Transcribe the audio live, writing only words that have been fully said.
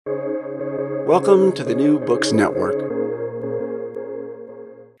Welcome to the New Books Network.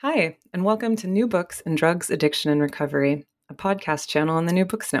 Hi, and welcome to New Books in Drugs, Addiction, and Recovery, a podcast channel on the New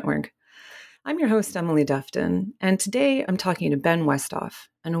Books Network. I'm your host, Emily Dufton, and today I'm talking to Ben Westhoff,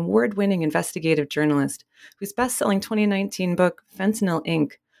 an award-winning investigative journalist whose best-selling 2019 book, Fentanyl,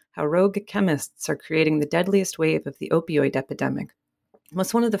 Inc., How Rogue Chemists Are Creating the Deadliest Wave of the Opioid Epidemic,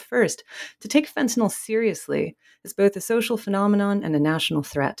 was one of the first to take fentanyl seriously as both a social phenomenon and a national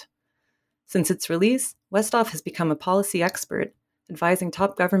threat. Since its release, Westhoff has become a policy expert, advising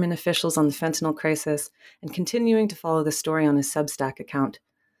top government officials on the fentanyl crisis and continuing to follow the story on his Substack account.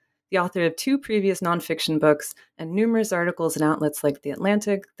 The author of 2 previous nonfiction books and numerous articles in outlets like The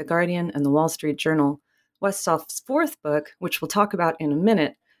Atlantic, The Guardian, and The Wall Street Journal, Westhoff's 4th book, which we'll talk about in a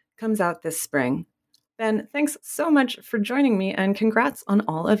minute, comes out this spring. Ben, thanks so much for joining me, and congrats on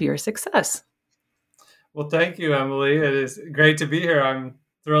all of your success. Well, thank you, Emily. It is great to be here. I'm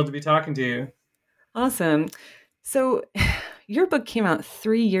thrilled to be talking to you. Awesome. So your book came out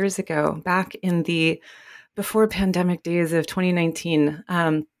 3 years ago, back in the before pandemic days of 2019.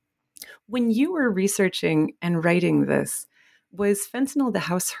 When you were researching and writing this, was fentanyl the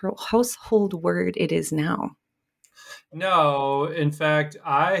household word it is now? No, in fact,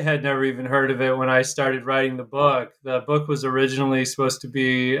 I had never even heard of it when I started writing the book. The book was originally supposed to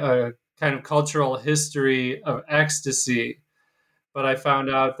be a kind of cultural history of ecstasy, but I found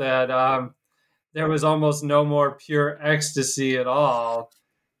out that there was almost no more pure ecstasy at all,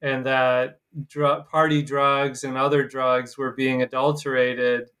 and that party drugs and other drugs were being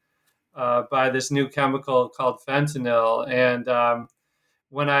adulterated by this new chemical called fentanyl. And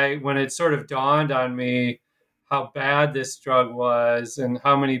when it sort of dawned on me how bad this drug was and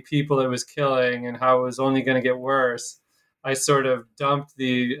how many people it was killing and how it was only going to get worse, I sort of dumped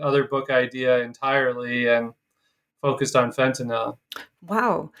the other book idea entirely and focused on fentanyl.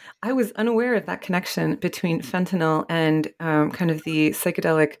 Wow. I was unaware of that connection between fentanyl and kind of the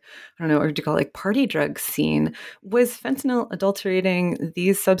psychedelic, I don't know, or do you call it like party drug scene? Was fentanyl adulterating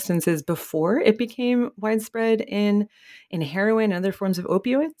these substances before it became widespread in heroin and other forms of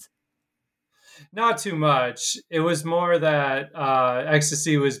opioids? Not too much. It was more that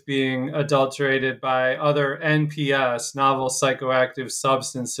ecstasy was being adulterated by other NPS, novel psychoactive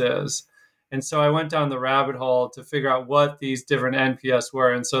substances. And so I went down the rabbit hole to figure out what these different NPS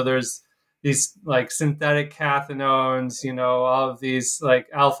were. And so there's these like synthetic cathinones, all of these like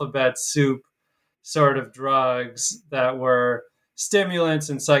alphabet soup sort of drugs that were stimulants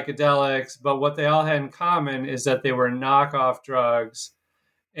and psychedelics. But what they all had in common is that they were knockoff drugs,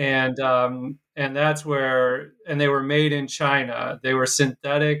 and that's where, and they were made in China. They were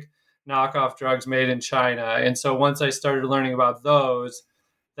synthetic knockoff drugs made in China. And so once I started learning about those,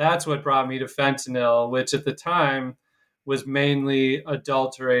 that's what brought me to fentanyl, which at the time was mainly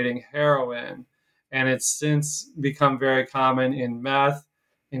adulterating heroin. And it's since become very common in meth,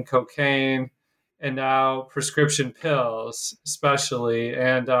 in cocaine, and now prescription pills, especially.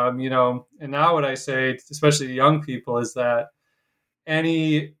 And and now what I say, especially to young people, is that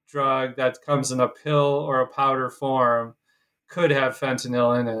any drug that comes in a pill or a powder form could have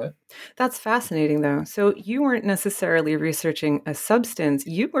fentanyl in it. That's fascinating, though. So you weren't necessarily researching a substance;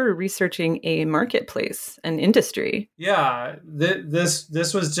 you were researching a marketplace, an industry. Yeah,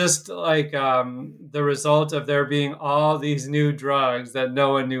 this was just like the result of there being all these new drugs that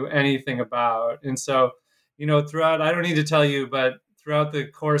no one knew anything about, and so throughout, I don't need to tell you, but throughout the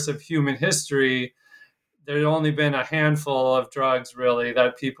course of human history, there's only been a handful of drugs really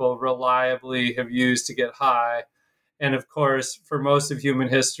that people reliably have used to get high. And of course, for most of human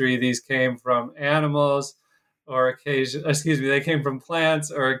history, these came from animals they came from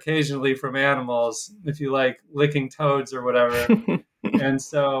plants or occasionally from animals, if you like licking toads or whatever. And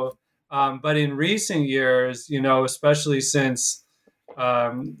so, but in recent years, especially since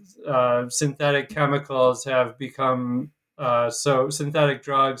synthetic chemicals have become so synthetic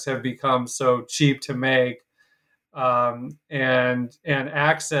drugs have become so cheap to make, and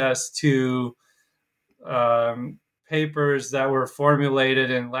access to papers that were formulated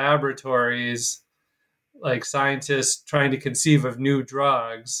in laboratories, like scientists trying to conceive of new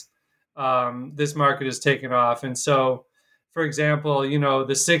drugs, this market has taken off. And so, for example, the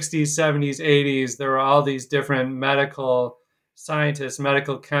 60s, 70s, 80s, there were all these different medical scientists,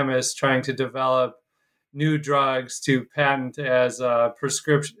 medical chemists trying to develop new drugs to patent as a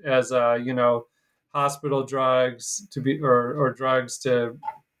prescription, as hospital drugs to be, or drugs to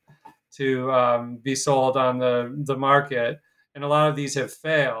be sold on the market. And a lot of these have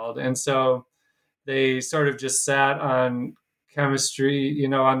failed. And so they sort of just sat on chemistry,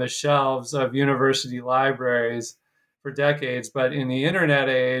 on the shelves of university libraries for decades. But in the internet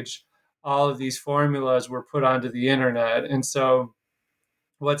age, all of these formulas were put onto the internet. And so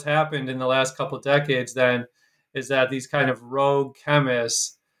what's happened in the last couple of decades then is that these kind of rogue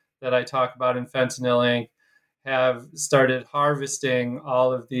chemists that I talk about in Fentanyl Inc. have started harvesting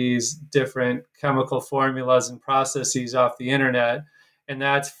all of these different chemical formulas and processes off the internet. And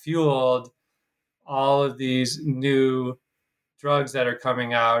that's fueled all of these new drugs that are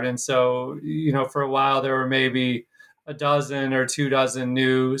coming out. And so, for a while, there were maybe a dozen or 2 dozen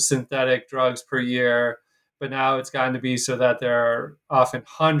new synthetic drugs per year. But now it's gotten to be so that there are often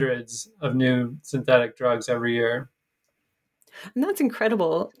hundreds of new synthetic drugs every year. And that's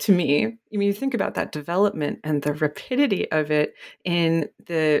incredible to me. I mean, you think about that development and the rapidity of it in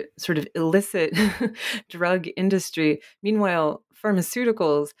the sort of illicit drug industry. Meanwhile,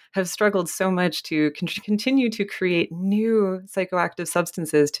 pharmaceuticals have struggled so much to continue to create new psychoactive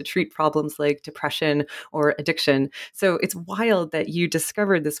substances to treat problems like depression or addiction. So it's wild that you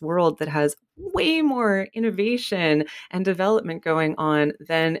discovered this world that has way more innovation and development going on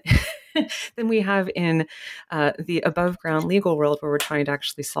than than we have in the above ground legal world where we're trying to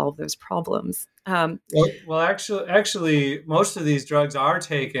actually solve those problems. Actually, most of these drugs are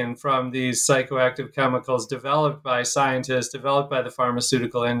taken from these psychoactive chemicals developed by scientists, developed by the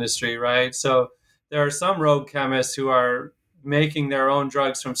pharmaceutical industry, right? So there are some rogue chemists who are making their own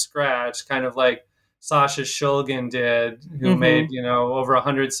drugs from scratch, kind of like Sasha Shulgin did, who made, over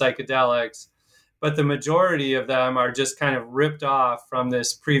 100 psychedelics. But the majority of them are just kind of ripped off from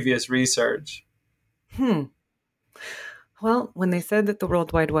this previous research. Well, when they said that the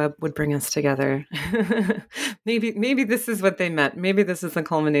World Wide Web would bring us together, maybe this is what they meant. Maybe this is the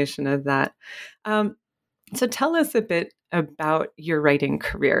culmination of that. So tell us a bit about your writing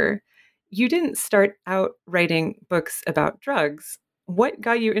career. You didn't start out writing books about drugs. What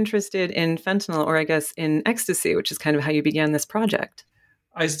got you interested in fentanyl, or I guess in ecstasy, which is kind of how you began this project?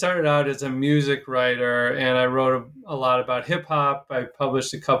 I started out as a music writer, and I wrote a lot about hip hop. I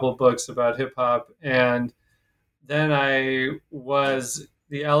published a couple of books about hip hop, and then I was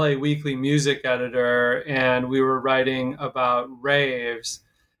the LA Weekly music editor, and we were writing about raves,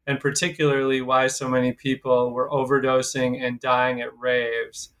 and particularly why so many people were overdosing and dying at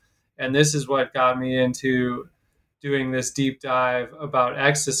raves. And this is what got me into doing this deep dive about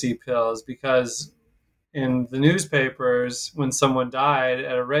ecstasy pills, because in the newspapers, when someone died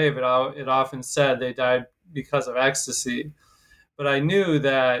at a rave, it often said they died because of ecstasy. But I knew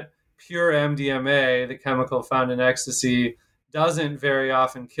that pure MDMA, the chemical found in ecstasy, doesn't very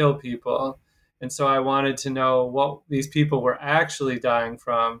often kill people. And so I wanted to know what these people were actually dying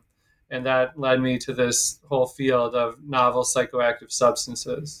from. And that led me to this whole field of novel psychoactive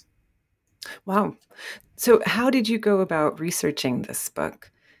substances. Wow. So how did you go about researching this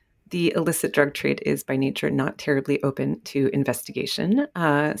book? The illicit drug trade is by nature not terribly open to investigation.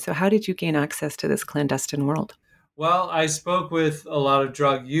 So how did you gain access to this clandestine world? Well, I spoke with a lot of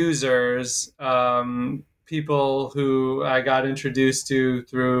drug users, people who I got introduced to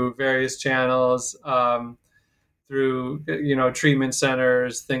through various channels, through treatment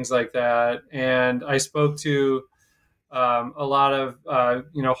centers, things like that. And I spoke to a lot of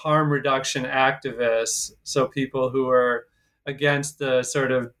harm reduction activists, so people who are against the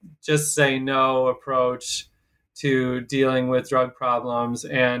sort of just say no approach to dealing with drug problems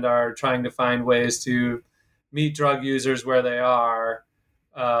and are trying to find ways to meet drug users where they are.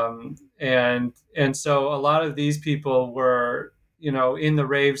 And so a lot of these people were, in the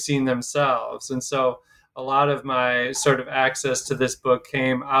rave scene themselves. And so a lot of my sort of access to this book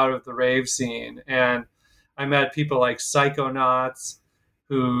came out of the rave scene. And I met people like psychonauts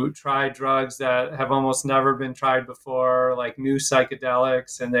who try drugs that have almost never been tried before, like new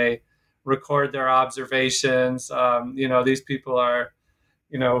psychedelics, and they record their observations. These people are,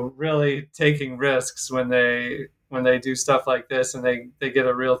 really taking risks when they do stuff like this, and they get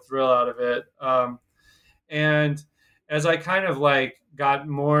a real thrill out of it. And as I kind of like got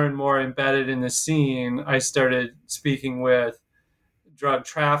more and more embedded in the scene, I started speaking with drug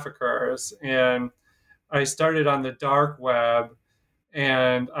traffickers, and I started on the dark web,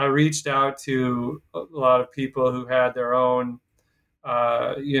 and I reached out to a lot of people who had their own,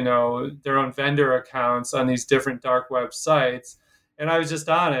 their own vendor accounts on these different dark web sites. And I was just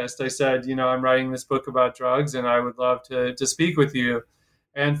honest. I said, I'm writing this book about drugs, and I would love to speak with you.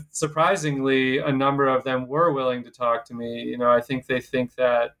 And surprisingly, a number of them were willing to talk to me. I think they think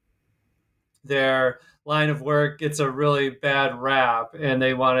that their line of work gets a really bad rap, and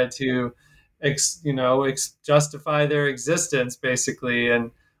they wanted to justify their existence, basically. And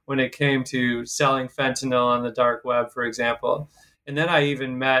when it came to selling fentanyl on the dark web, for example. And then I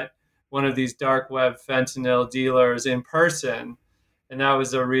even met one of these dark web fentanyl dealers in person. And that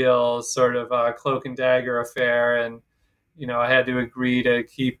was a real sort of cloak and dagger affair. And, I had to agree to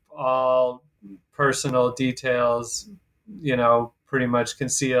keep all personal details, pretty much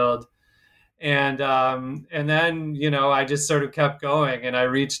concealed. And then, I just sort of kept going, and I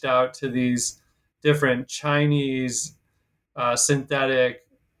reached out to these different Chinese synthetic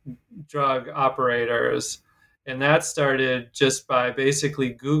drug operators. And that started just by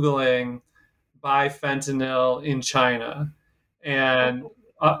basically Googling buy fentanyl in China. And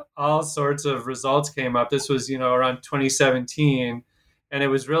all sorts of results came up. This was, around 2017, and it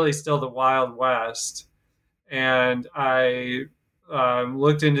was really still the Wild West. And I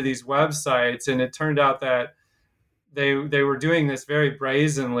looked into these websites, and it turned out that they were doing this very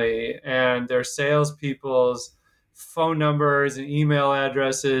brazenly, and their salespeople's phone numbers and email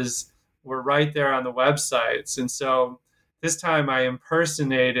addresses were right there on the websites. And so this time I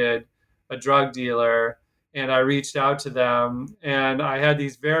impersonated a drug dealer, and I reached out to them, and I had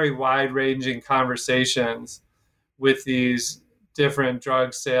these very wide-ranging conversations with these different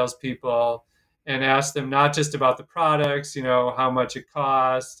drug salespeople, and asked them not just about the products, how much it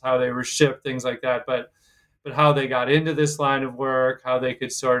cost, how they were shipped, things like that, but how they got into this line of work, how they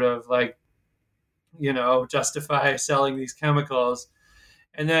could sort of justify selling these chemicals.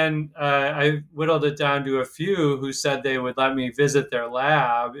 And then I whittled it down to a few who said they would let me visit their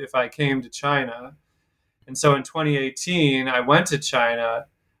lab if I came to China. And so in 2018, I went to China.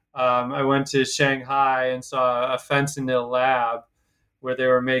 I went to Shanghai and saw a fentanyl lab where they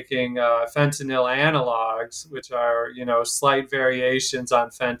were making fentanyl analogs, which are, slight variations on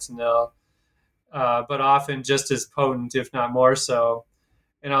fentanyl, but often just as potent, if not more so,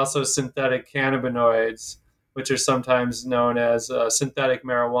 and also synthetic cannabinoids, which are sometimes known as synthetic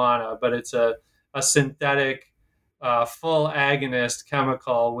marijuana, but it's a synthetic full agonist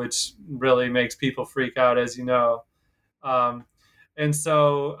chemical, which really makes people freak out, as you know. And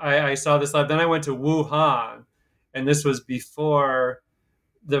so I saw this lab. Then I went to Wuhan, and this was before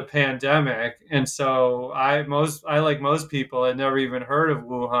the pandemic. And so I, like most people, had never even heard of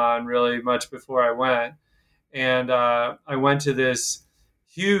Wuhan really much before I went. And I went to this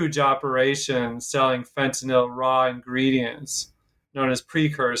huge operation selling fentanyl raw ingredients known as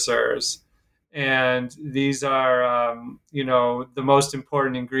precursors. And these are, the most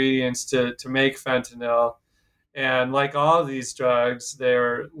important ingredients to make fentanyl. And like all of these drugs,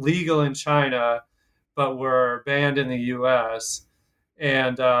 they're legal in China, but were banned in the US.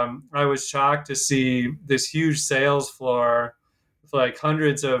 And I was shocked to see this huge sales floor with like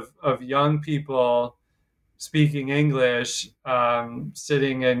hundreds of young people speaking English,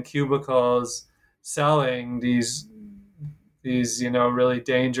 sitting in cubicles, selling these really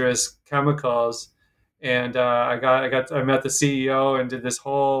dangerous chemicals. And I met the CEO and did this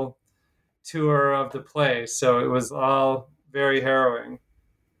whole tour of the place. So it was all very harrowing.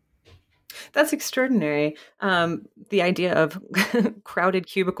 That's extraordinary. The idea of crowded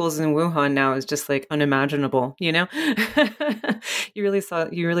cubicles in Wuhan now is just like unimaginable. You really saw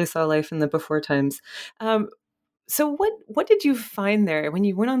life in the before times. So what did you find there when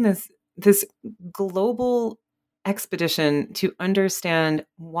you went on this global expedition to understand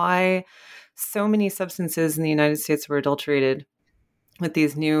why so many substances in the United States were adulterated with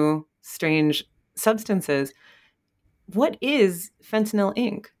these new strange substances? What is fentanyl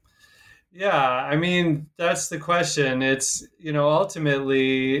Inc.? Yeah, I mean, that's the question. It's,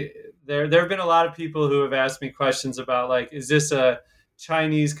 ultimately there have been a lot of people who have asked me questions about like, is this a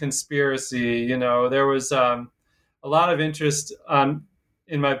Chinese conspiracy? There was a lot of interest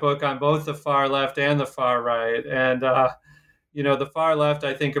in my book on both the far left and the far right. And, the far left,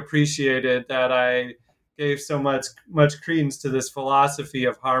 I think, appreciated that I gave so much credence to this philosophy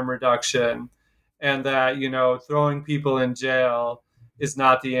of harm reduction, and that, throwing people in jail is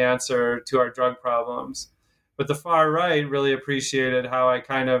not the answer to our drug problems. But the far right really appreciated how I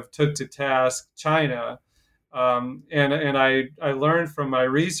kind of took to task China. And I learned from my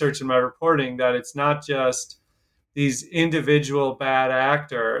research and my reporting that it's not just these individual bad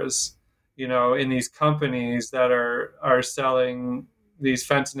actors, in these companies that are selling these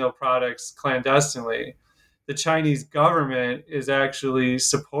fentanyl products clandestinely. The Chinese government is actually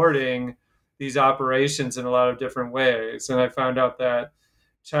supporting these operations in a lot of different ways. And I found out that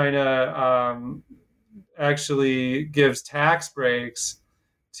China actually gives tax breaks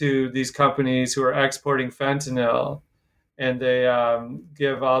to these companies who are exporting fentanyl. And they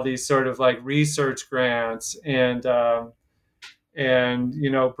give all these sort of like research grants and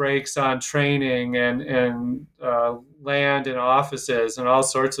breaks on training and land and offices and all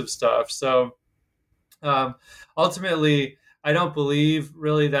sorts of stuff. So ultimately, I don't believe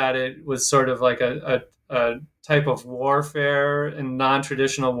really that it was sort of like a type of warfare and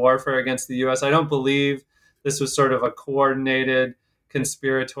non-traditional warfare against the US. I don't believe this was sort of a coordinated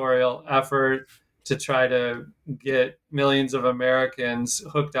conspiratorial effort to try to get millions of Americans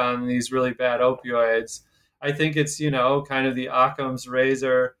hooked on these really bad opioids. I think it's, kind of the Occam's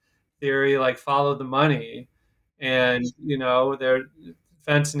razor theory, like follow the money. And,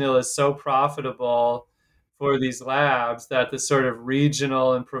 fentanyl is so profitable for these labs that the sort of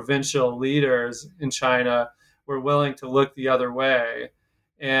regional and provincial leaders in China were willing to look the other way.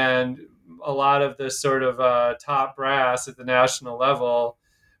 And a lot of the sort of top brass at the national level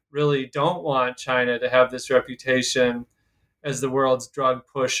really don't want China to have this reputation as the world's drug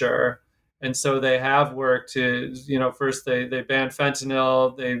pusher. And so they have worked to, first they banned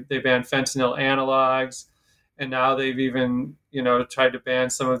fentanyl, they banned fentanyl analogs, and now they've even, tried to ban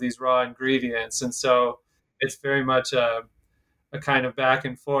some of these raw ingredients. And so it's very much a kind of back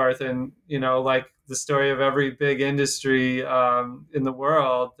and forth. And, like the story of every big industry in the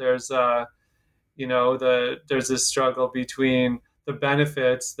world, there's, there's this struggle between the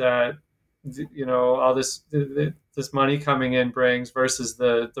benefits that all this money coming in brings versus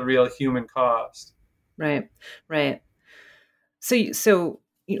the real human cost. Right, right. So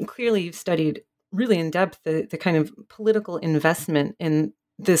clearly you've studied really in depth the kind of political investment in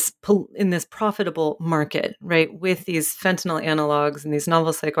this profitable market, right, with these fentanyl analogs and these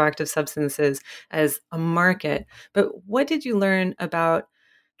novel psychoactive substances as a market. But what did you learn about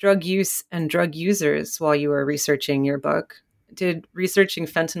drug use and drug users while you were researching your book? Did researching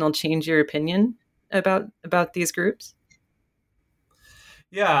fentanyl change your opinion about these groups?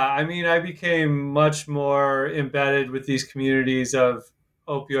 Yeah, I mean, I became much more embedded with these communities of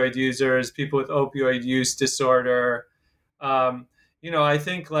opioid users, people with opioid use disorder. Um, I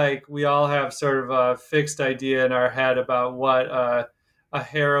think like we all have sort of a fixed idea in our head about what a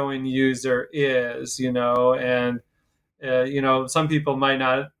heroin user is, and some people might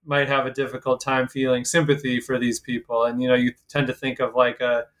have a difficult time feeling sympathy for these people, and you tend to think of like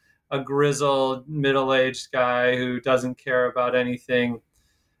a grizzled middle-aged guy who doesn't care about anything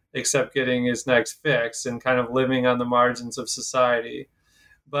except getting his next fix and kind of living on the margins of society.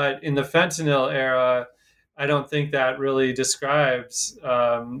 But in the fentanyl era, I don't think that really describes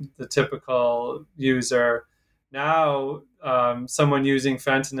the typical user. Now, someone using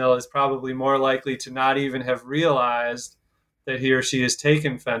fentanyl is probably more likely to not even have realized that he or she has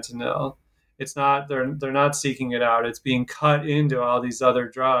taken fentanyl. It's not they're not seeking it out. It's being cut into all these other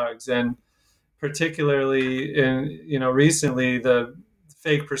drugs, and particularly in recently the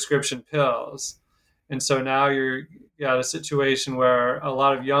fake prescription pills. And so now you're got a situation where a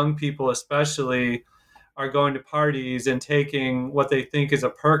lot of young people, especially, are going to parties and taking what they think is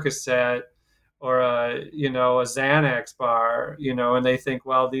a Percocet or a Xanax bar, and they think,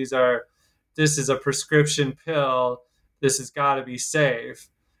 well, this is a prescription pill. This has got to be safe.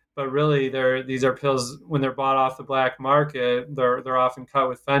 But really, these are pills. When they're bought off the black market, they're often cut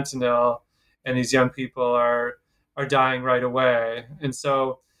with fentanyl, and these young people are dying right away. And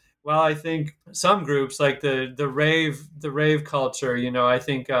so, while I think some groups like the rave culture, I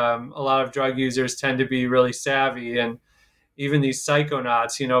think a lot of drug users tend to be really savvy, and even these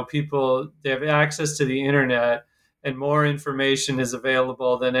psychonauts, people, they have access to the internet, and more information is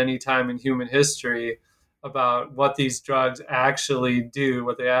available than any time in human history about what these drugs actually do,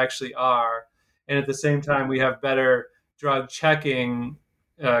 what they actually are. And at the same time, we have better drug checking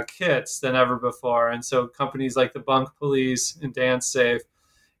kits than ever before. And so companies like the Bunk Police and Dance Safe,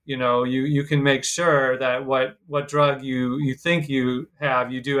 you can make sure that what drug you think you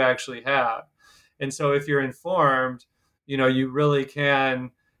have, you do actually have. And so if you're informed, you really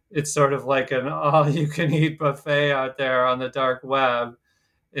can. It's sort of like an all you can eat buffet out there on the dark web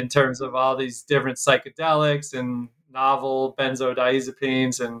in terms of all these different psychedelics and novel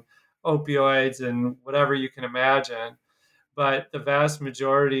benzodiazepines and opioids and whatever you can imagine. But the vast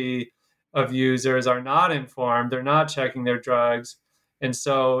majority of users are not informed. They're not checking their drugs. And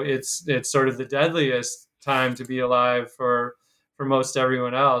so it's sort of the deadliest time to be alive for most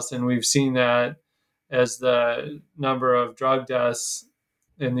everyone else. And we've seen that as the number of drug deaths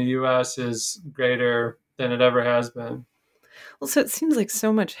in the US is greater than it ever has been. Well, so it seems like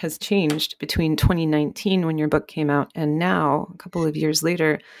so much has changed between 2019 when your book came out and now, a couple of years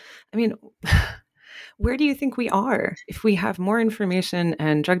later. I mean, where do you think we are if we have more information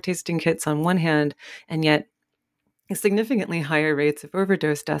and drug tasting kits on one hand, and yet significantly higher rates of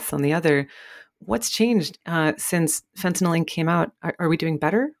overdose deaths on the other? What's changed since Fentanyl Inc. came out? Are we doing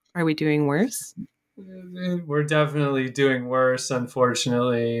better? Are we doing worse? We're definitely doing worse,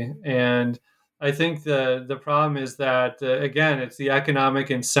 unfortunately. And I think the problem is that again, it's the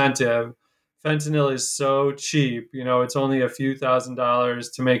economic incentive. Fentanyl is so cheap, it's only a few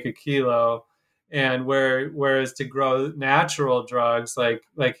 $1,000s to make a kilo, and whereas to grow natural drugs like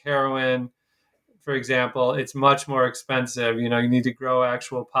heroin, for example, it's much more expensive. You need to grow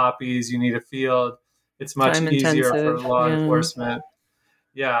actual poppies, you need a field. It's much Time easier for intensive. law Yeah. enforcement.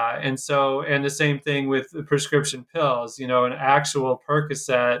 Yeah, and the same thing with the prescription pills. An actual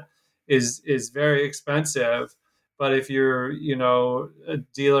Percocet is very expensive, but if you're a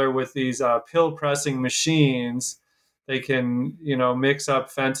dealer with these pill pressing machines, they can mix up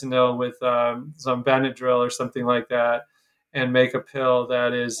fentanyl with some Benadryl or something like that, and make a pill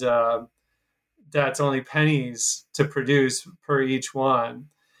that's only pennies to produce per each one.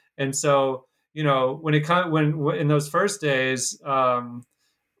 And so when it comes when in those first days.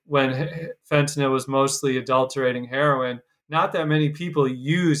 When fentanyl was mostly adulterating heroin, not that many people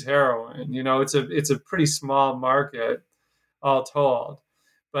use heroin. It's a pretty small market, all told.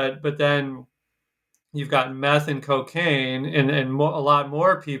 But then you've got meth and cocaine, and a lot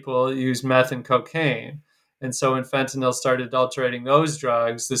more people use meth and cocaine. And so when fentanyl started adulterating those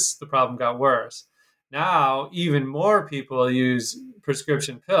drugs, the problem got worse. Now even more people use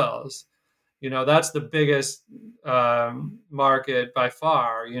prescription pills. That's the biggest market by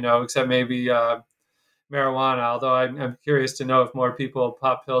far, except maybe marijuana. Although I'm curious to know if more people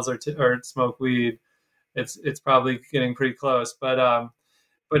pop pills or smoke weed. It's probably getting pretty close. But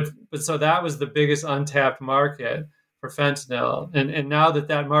so that was the biggest untapped market for fentanyl, and now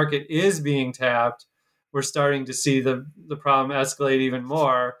that market is being tapped, we're starting to see the problem escalate even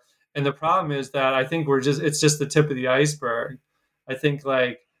more. And the problem is that I think it's just the tip of the iceberg. I think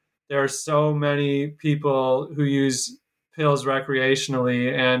like there are so many people who use pills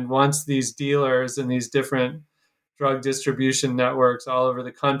recreationally, and once these dealers and these different drug distribution networks all over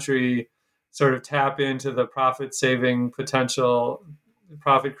the country sort of tap into the profit creating potential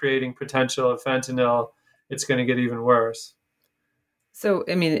of fentanyl, it's going to get even worse. So,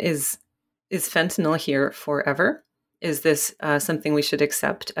 I mean, is fentanyl here forever? Is this something we should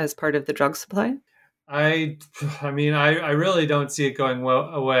accept as part of the drug supply? I, I really don't see it going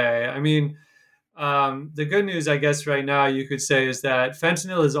away. The good news, I guess, right now you could say is that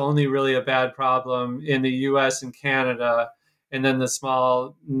fentanyl is only really a bad problem in the U.S. and Canada, and then the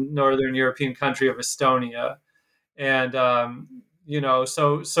small northern European country of Estonia. And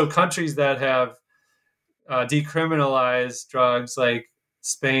so countries that have decriminalized drugs like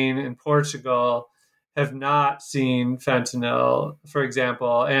Spain and Portugal have not seen fentanyl, for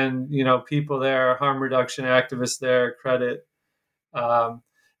example. And people there, harm reduction activists there, credit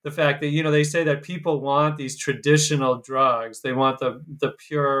the fact that they say that people want these traditional drugs. They want the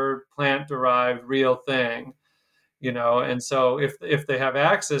pure plant derived real thing. And so if they have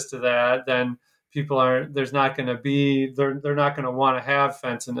access to that, then people aren't. There's not going to be. They're not going to want to have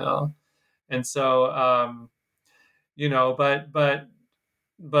fentanyl. And so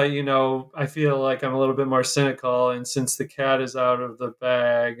but I feel like I'm a little bit more cynical, and since the cat is out of the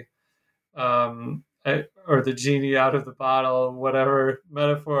bag, or the genie out of the bottle, whatever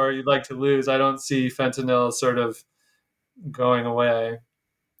metaphor you'd like to lose, I don't see fentanyl sort of going away.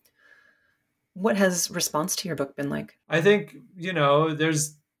 What has response to your book been like? I think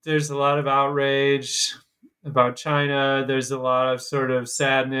there's a lot of outrage about China. There's a lot of sort of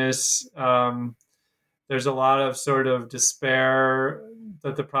sadness. There's a lot of sort of despair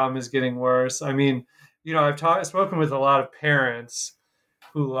that the problem is getting worse. I've spoken with a lot of parents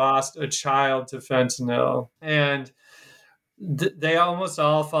who lost a child to fentanyl, and they almost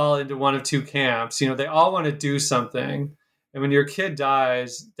all fall into one of two camps. They all want to do something, and when your kid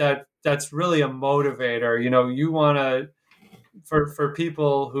dies, that's really a motivator. You want to, for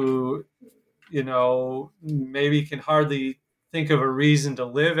people who maybe can hardly think of a reason to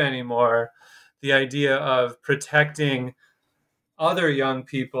live anymore, the idea of protecting other young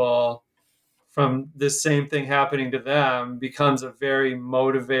people from this same thing happening to them becomes a very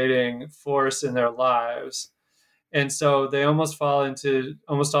motivating force in their lives. And so they almost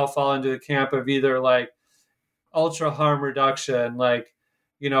all fall into the camp of either like ultra harm reduction, like,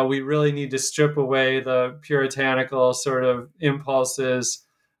 we really need to strip away the puritanical sort of impulses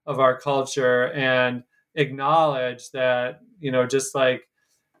of our culture and acknowledge that, just like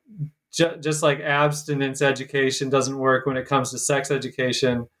abstinence education doesn't work when it comes to sex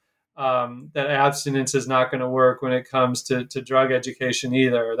education, that abstinence is not going to work when it comes to drug education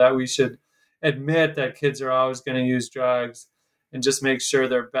either. That we should admit that kids are always going to use drugs, and just make sure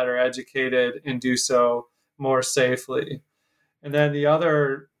they're better educated and do so more safely. And then the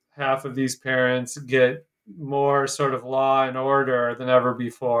other half of these parents get more sort of law and order than ever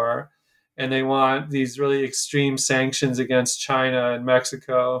before. and they want these really extreme sanctions against China and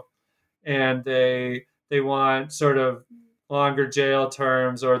Mexico, and they want sort of longer jail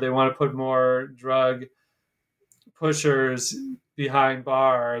terms, or they want to put more drug pushers behind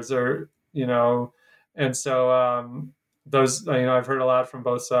bars, or and so those I've heard a lot from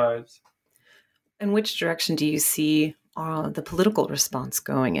both sides. And which direction do you see the political response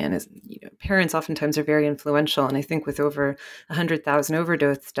going in? As parents oftentimes are very influential, and I think with over 100,000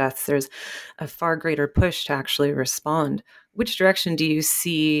 overdose deaths, there's a far greater push to actually respond. Which direction do you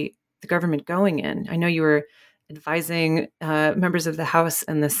see the government going in? I know you were advising members of the House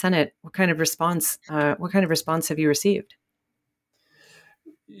and the Senate. What kind of response? What kind of response have you received?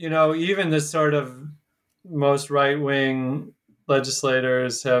 Even the sort of most right wing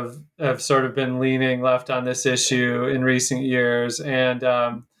legislators have sort of been leaning left on this issue in recent years, and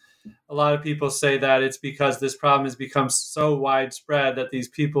a lot of people say that it's because this problem has become so widespread that these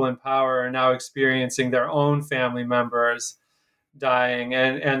people in power are now experiencing their own family members dying,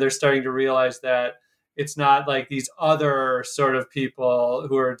 and they're starting to realize that it's not like these other sort of people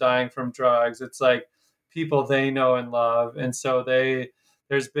who are dying from drugs. It's like people they know and love. And so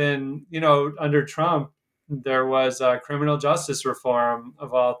there's been, under Trump, there was criminal justice reform,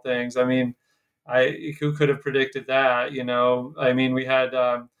 of all things. I mean, who could have predicted that? I mean, we had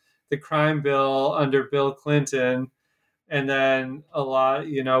the crime bill under Bill Clinton, and then a lot,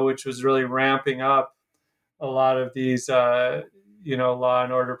 which was really ramping up a lot of these, law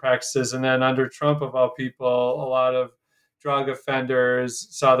and order practices. And then under Trump, of all people, a lot of drug offenders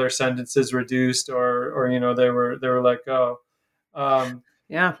saw their sentences reduced, or they were let go.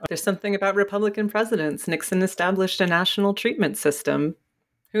 Yeah, there's something about Republican presidents. Nixon established a national treatment system.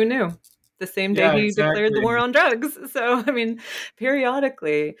 Who knew? The same day Yeah, he declared the exactly. war on drugs. So, I mean,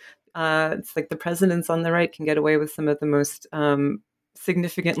 periodically, it's like the presidents on the right can get away with some of the most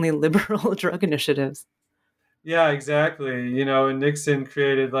significantly liberal drug initiatives. Yeah, exactly. And Nixon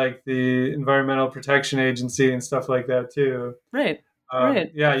created like the Environmental Protection Agency and stuff like that too. Right.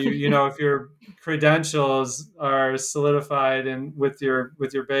 Right. Yeah, if your credentials are solidified and with your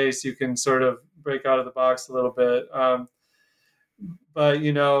base, you can sort of break out of the box a little bit. But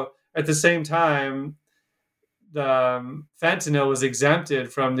at the same time, the fentanyl was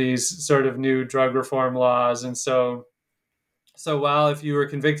exempted from these sort of new drug reform laws, and so while if you were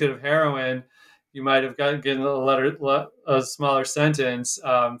convicted of heroin, you might have gotten a smaller sentence.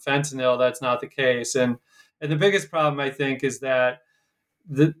 Fentanyl, that's not the case, and the biggest problem I think is that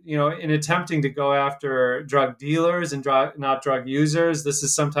in attempting to go after drug dealers and not drug users, this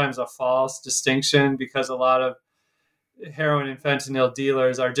is sometimes a false distinction, because a lot of heroin and fentanyl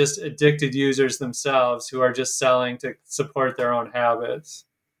dealers are just addicted users themselves who are just selling to support their own habits.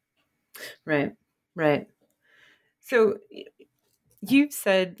 Right. Right. So you've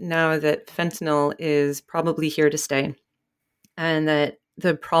said now that fentanyl is probably here to stay and that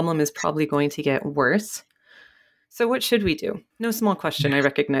the problem is probably going to get worse. So what should we do? No small question. I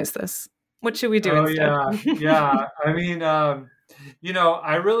recognize this. What should we do Oh instead? yeah. I mean,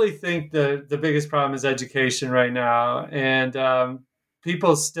 I really think the biggest problem is education right now, and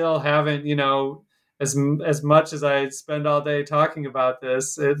people still haven't, as much as I spend all day talking about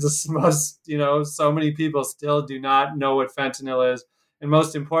this, it's most, so many people still do not know what fentanyl is, and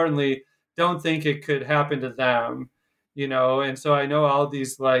most importantly, don't think it could happen to them, and so I know all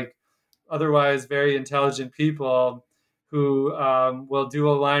these like otherwise very intelligent people who will do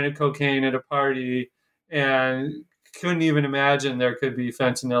a line of cocaine at a party and couldn't even imagine there could be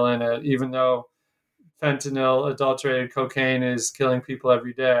fentanyl in it, even though fentanyl adulterated cocaine is killing people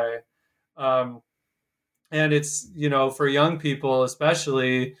every day. Um, and it's, for young people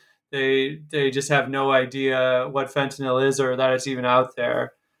especially, they just have no idea what fentanyl is or that it's even out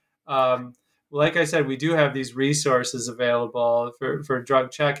there. Um, like I said, we do have these resources available for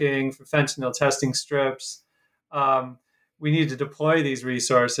drug checking, for fentanyl testing strips. We need to deploy these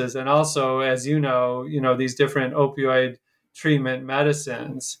resources, and also, as these different opioid treatment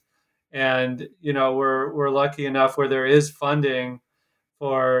medicines. And we're lucky enough where there is funding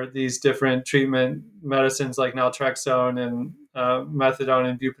for these different treatment medicines like naltrexone and methadone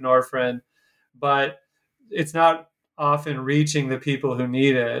and buprenorphine, but it's not often reaching the people who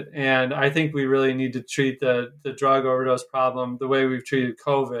need it. And I think we really need to treat the drug overdose problem the way we've treated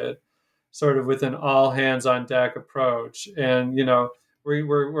COVID, sort of with an all hands on deck approach. And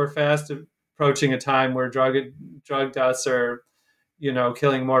we're fast approaching a time where drug deaths are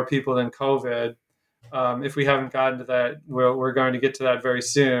killing more people than COVID. If we haven't gotten to that, we're going to get to that very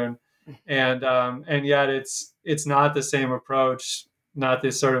soon. And yet it's not the same approach, not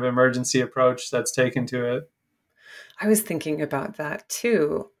this sort of emergency approach that's taken to it. I was thinking about that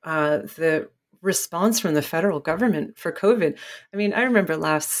too. The response from the federal government for COVID. I mean, I remember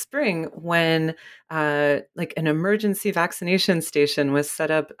last spring when like an emergency vaccination station was set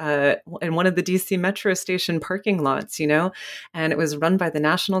up in one of the DC Metro station parking lots, and it was run by the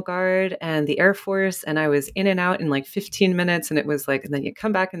National Guard and the Air Force. And I was in and out in like 15 minutes. And it was like, and then you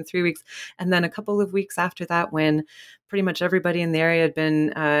come back in 3 weeks. And then a couple of weeks after that, when pretty much everybody in the area had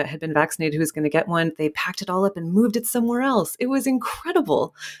been vaccinated who was going to get one, they packed it all up and moved it somewhere else. It was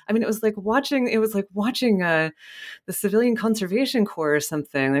incredible. I mean, it was like watching the Civilian Conservation Corps or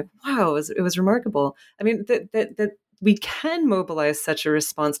something. Like, wow, it was remarkable. I mean, that we can mobilize such a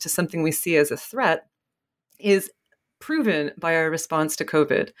response to something we see as a threat is proven by our response to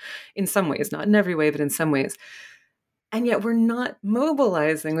COVID in some ways, not in every way, but in some ways. And yet we're not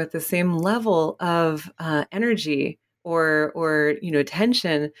mobilizing with the same level of energy or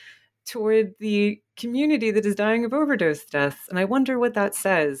attention toward the community that is dying of overdose deaths. And I wonder what that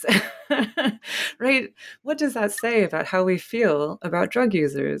says, right? What does that say about how we feel about drug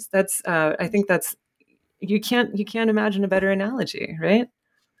users? I think you can't imagine a better analogy, right?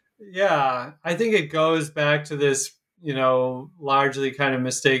 Yeah, I think it goes back to this, largely kind of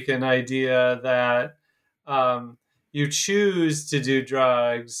mistaken idea that you choose to do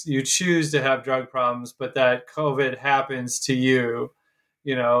drugs, you choose to have drug problems, but that COVID happens to you,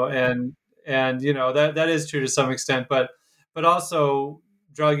 that is true to some extent, but also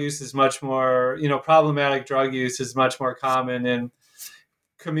drug use is much more, problematic drug use is much more common in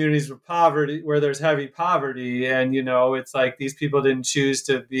communities with poverty, where there's heavy poverty, and it's like these people didn't choose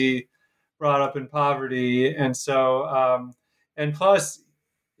to be brought up in poverty, and so and plus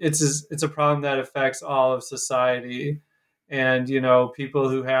it's a problem that affects all of society, and people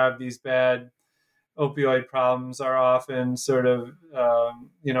who have these bad opioid problems are often sort of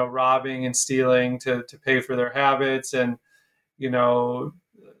robbing and stealing to pay for their habits, and a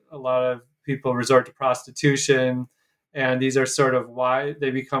lot of people resort to prostitution, and these are sort of why they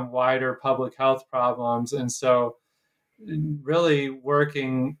become wider public health problems. And so really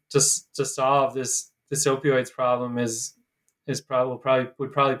working to solve this opioids problem is would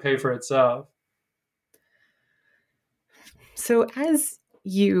probably pay for itself. So as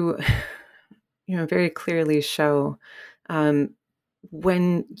you very clearly show,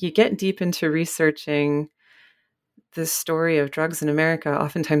 when you get deep into researching the story of drugs in America,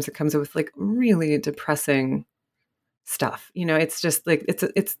 oftentimes it comes up with like really depressing stuff. It's just like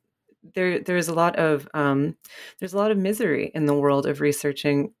it's there's a lot of misery in the world of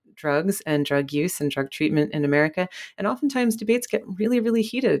researching drugs and drug use and drug treatment in America. And oftentimes debates get really, really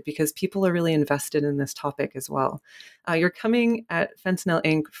heated because people are really invested in this topic as well. You're coming at Fentanyl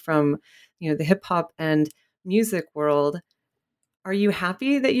Inc. from, the hip hop and music world. Are you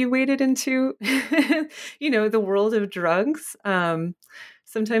happy that you waded into, the world of drugs?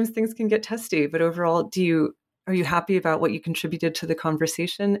 Sometimes things can get testy, but overall, are you happy about what you contributed to the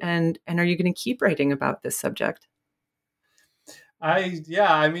conversation, and are you going to keep writing about this subject? I'm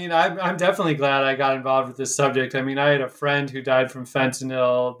definitely glad I got involved with this subject. I mean, I had a friend who died from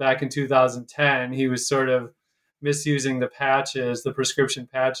fentanyl back in 2010. He was sort of misusing the prescription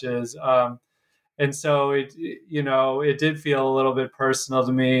patches. And so it did feel a little bit personal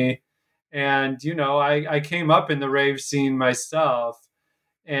to me. And, I came up in the rave scene myself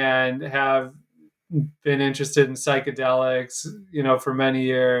and have been interested in psychedelics, for many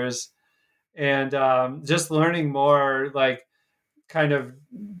years. And just learning more, like, kind of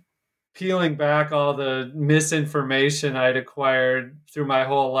peeling back all the misinformation I'd acquired through my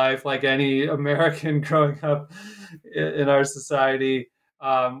whole life, like any American growing up in our society,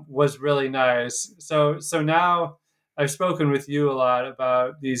 was really nice. So now I've spoken with you a lot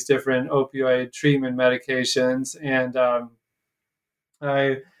about these different opioid treatment medications, and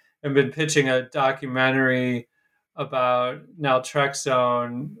I have been pitching a documentary about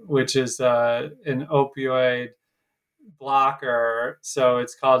naltrexone, which is an opioid blocker. So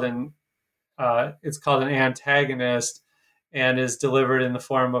it's called an antagonist, and is delivered in the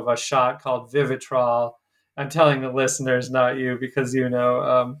form of a shot called Vivitrol. I'm telling the listeners, not you, because you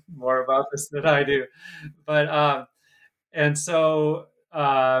know more about this than I do. But and so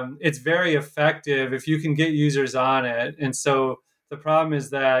it's very effective if you can get users on it. And so the problem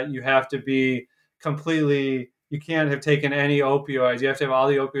is that you have to be you can't have taken any opioids. You have to have all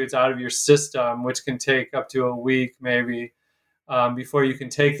the opioids out of your system, which can take up to a week maybe before you can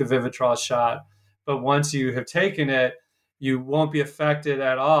take the Vivitrol shot. But once you have taken it, you won't be affected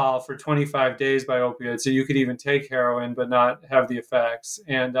at all for 25 days by opioids. So you could even take heroin but not have the effects.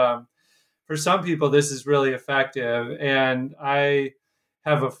 And for some people, this is really effective. And I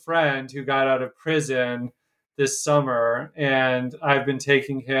have a friend who got out of prison this summer, and I've been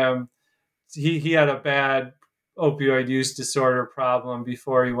taking him. He had a bad opioid use disorder problem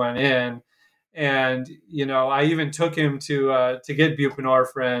before he went in, and I even took him to get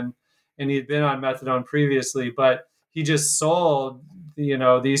buprenorphine, and he'd been on methadone previously, but he just sold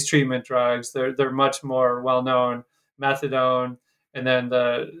these treatment drugs. They're much more well known, methadone, and then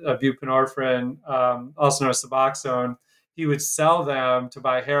the buprenorphine, also known as Suboxone. He would sell them to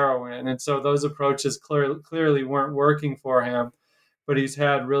buy heroin, and so those approaches clearly weren't working for him. But he's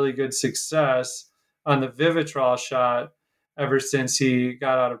had really good success on the Vivitrol shot ever since he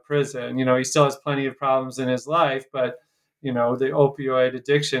got out of prison. He still has plenty of problems in his life, but the opioid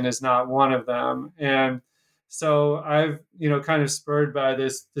addiction is not one of them. And so I've, kind of spurred by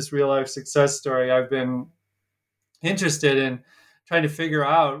this real life success story, I've been interested in trying to figure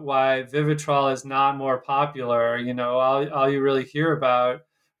out why Vivitrol is not more popular. All you really hear about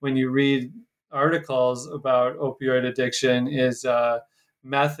when you read articles about opioid addiction is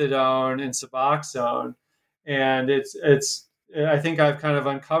methadone and Suboxone, and it's. I think I've kind of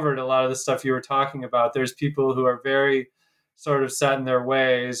uncovered a lot of the stuff you were talking about. There's people who are very sort of set in their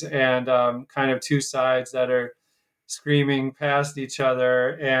ways, and kind of two sides that are screaming past each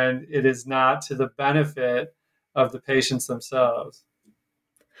other, and it is not to the benefit of the patients themselves.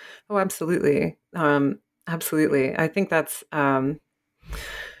 Oh, absolutely. Absolutely. I think that's going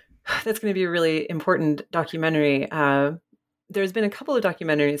to be a really important documentary. There's been a couple of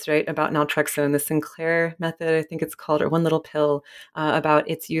documentaries, right, about naltrexone, the Sinclair method, I think it's called, or One Little Pill, about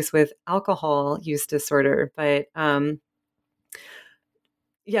its use with alcohol use disorder. But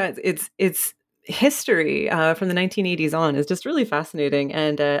yeah, it's history from the 1980s on is just really fascinating.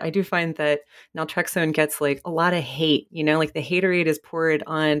 And I do find that naltrexone gets like a lot of hate, like the haterade is poured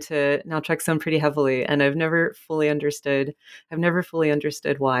onto naltrexone pretty heavily. And I've never fully understood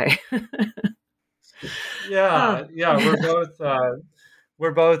why. Yeah, Oh. yeah,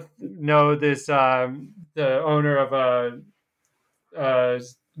 we're both know this, the owner of a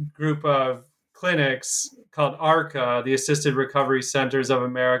group of clinics called ARCA, the Assisted Recovery Centers of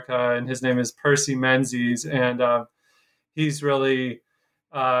America, and his name is Percy Menzies, and he's really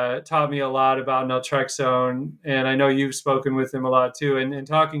taught me a lot about naltrexone, and I know you've spoken with him a lot too, and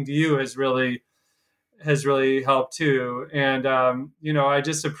talking to you has really helped too. And I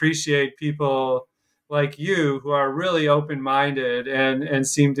just appreciate people like you who are really open-minded and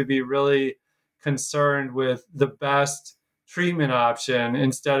seem to be really concerned with the best treatment option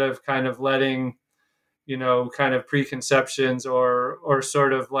instead of kind of letting kind of preconceptions or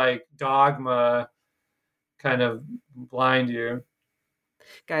sort of like dogma kind of blind you.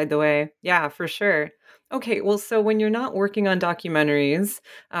 Guide the way. Yeah, for sure. Okay, well, so when you're not working on documentaries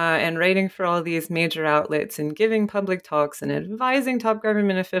and writing for all these major outlets and giving public talks and advising top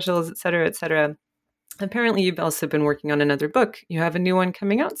government officials, et cetera, apparently you've also been working on another book. You have a new one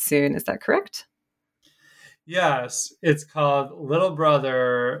coming out soon. Is that correct? Yes, it's called Little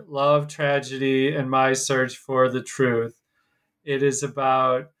Brother, Love, Tragedy, and My Search for the Truth. It is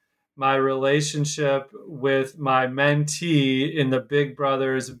about my relationship with my mentee in the Big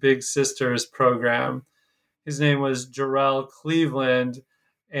Brothers, Big Sisters program. His name was Jarrell Cleveland,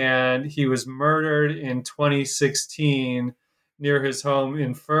 and he was murdered in 2016 near his home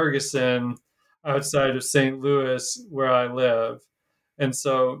in Ferguson, outside of St. Louis, where I live. And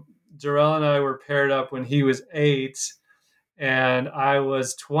so Jarrell and I were paired up when he was 8 and I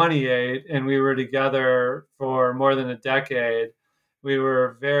was 28, and we were together for more than a decade. We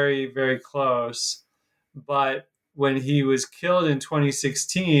were very, very close. But when he was killed in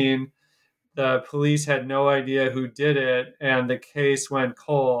 2016, the police had no idea who did it, and the case went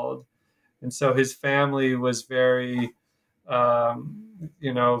cold. And so his family was very,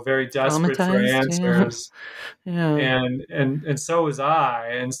 very desperate for Traumatized? Yeah. answers, Yeah. and so was I.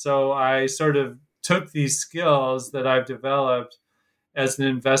 And so I sort of took these skills that I've developed as an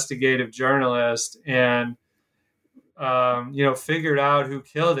investigative journalist and figured out who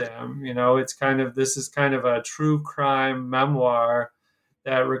killed him. This is kind of a true crime memoir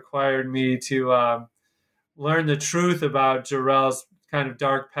that required me to learn the truth about Jarrell's kind of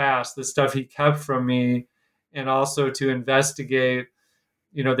dark past, the stuff he kept from me, and also to investigate,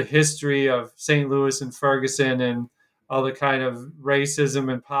 the history of St. Louis and Ferguson and all the kind of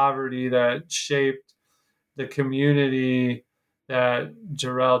racism and poverty that shaped the community that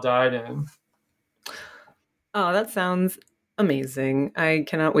Jarrell died in. Oh, that sounds amazing. I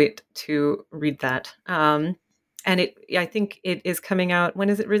cannot wait to read that. And I think it is coming out. When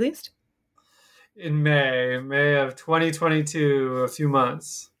is it released? In May of 2022, a few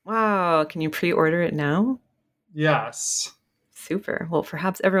months. Wow. Can you pre-order it now? Yes. Super. Well,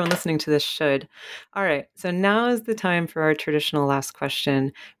 perhaps everyone listening to this should. All right. So now is the time for our traditional last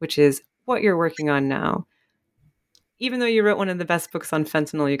question, which is what you're working on now. Even though you wrote one of the best books on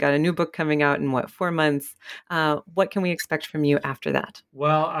fentanyl, you got a new book coming out in 4 months. What can we expect from you after that?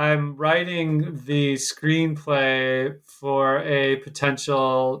 Well, I'm writing the screenplay for a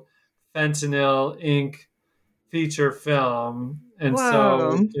potential Fentanyl Inc. feature film. And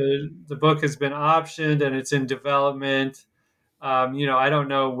so Whoa. the book has been optioned and it's in development. I don't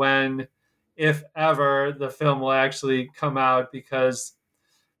know when, if ever, the film will actually come out because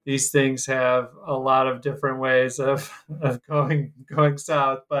these things have a lot of different ways of going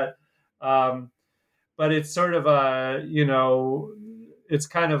south. Um, but it's sort of it's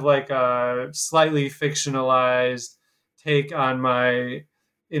kind of like a slightly fictionalized take on my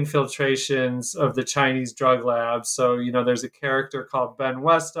infiltrations of the Chinese drug lab. So, there's a character called Ben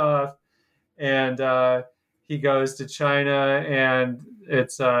Westhoff, and he goes to China, and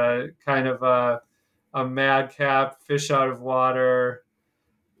it's kind of a madcap, fish out of water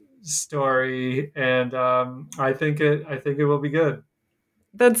story, and I think it will be good.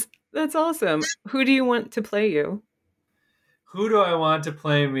 That's awesome. Who do you want to play you? Who do I want to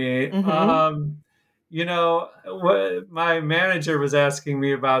play me? Mm-hmm. My manager was asking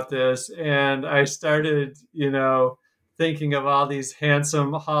me about this, and I started, thinking of all these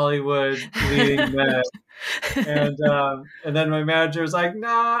handsome Hollywood leading men, and then my manager was like,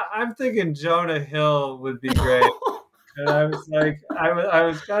 "Nah, I'm thinking Jonah Hill would be great." And I was like, I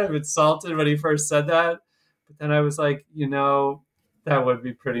was kind of insulted when he first said that, but then I was like, that would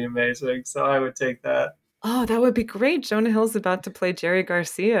be pretty amazing. So I would take that. Oh, that would be great. Jonah Hill's about to play Jerry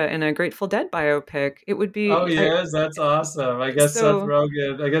Garcia in a Grateful Dead biopic. It would Oh, be yes, that's awesome. I guess Seth so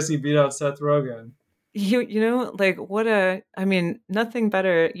Rogen. I guess he beat out Seth Rogen. like I mean, nothing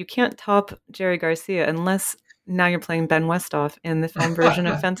better. You can't top Jerry Garcia unless now you're playing Ben Westhoff in the film version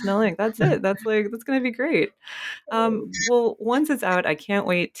of Fentanyl Inc. That's it. That's going to be great. Well, once it's out, I can't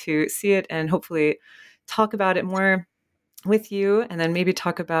wait to see it and hopefully talk about it more with you, and then maybe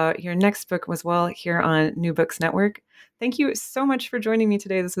talk about your next book as well here on New Books Network. Thank you so much for joining me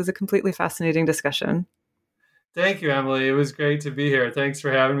today. This was a completely fascinating discussion. Thank you, Emily. It was great to be here. Thanks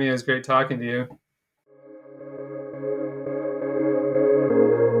for having me. It was great talking to you.